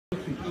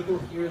für people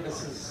here,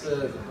 das ist,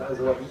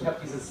 also ich habe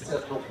dieses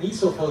Set noch nie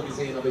so voll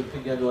gesehen, aber ich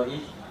bin ja nur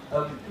ich.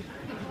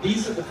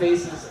 These are the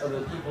faces of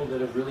the people that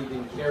have really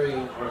been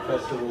carrying our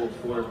festival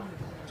for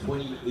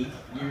 28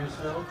 years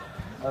now.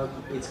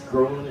 It's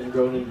grown and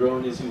grown and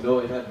grown. As you know,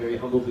 it had very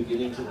humble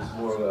beginnings. It was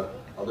more of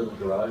a little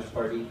garage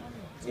party.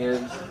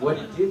 And what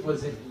it did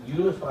was it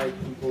unified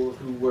people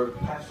who were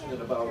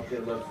passionate about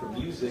their love for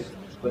music,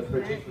 but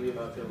particularly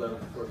about their love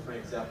for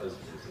Frank Zappa's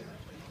music.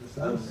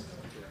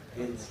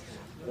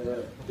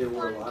 There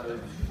were a lot of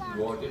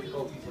raw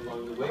difficulties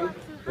along the way,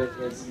 but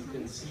as you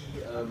can see,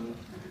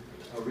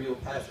 a real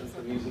passion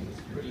for music is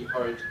pretty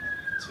hard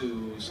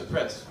to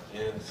suppress,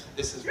 and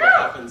this is what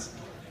happens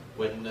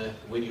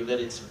when you let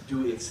it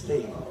do its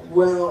thing.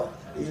 Well,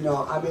 you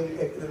know, I mean,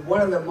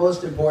 one of the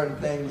most important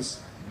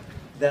things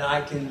that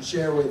I can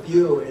share with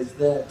you is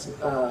that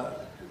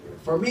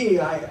for me,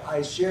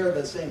 I share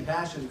the same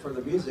passion for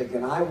the music,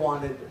 and I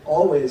wanted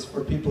always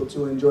for people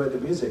to enjoy the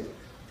music.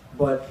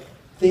 But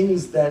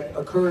things that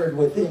occurred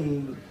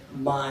within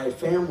my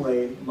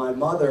family, my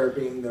mother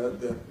being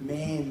the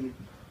main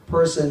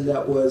person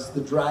that was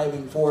the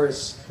driving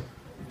force,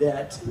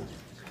 that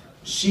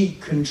she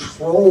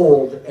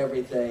controlled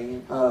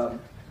everything,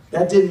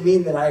 that didn't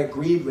mean that I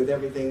agreed with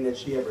everything that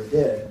she ever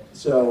did.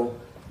 So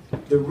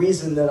the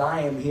reason that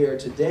I am here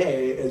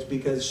today is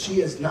because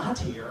she is not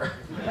here.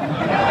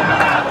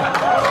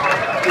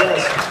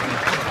 Yes.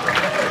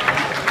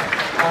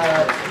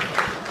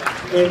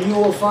 And you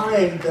will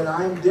find that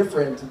I'm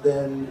different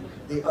than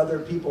the other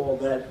people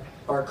that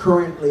are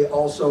currently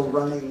also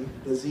running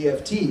the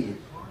ZFT,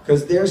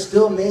 because there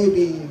still may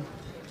be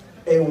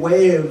a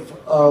wave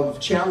of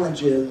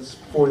challenges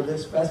for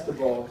this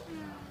festival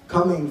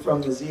coming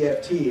from the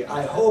ZFT.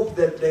 I hope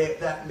that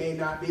that may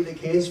not be the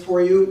case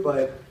for you,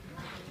 but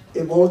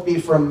it won't be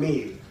from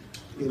me,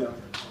 you know.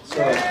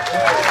 So.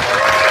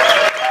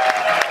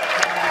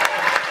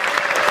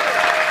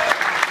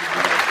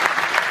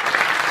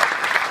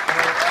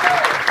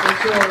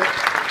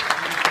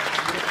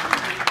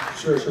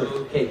 Sure.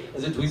 Okay,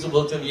 also Dweezil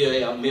wollte mir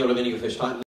ja mehr oder weniger verstanden.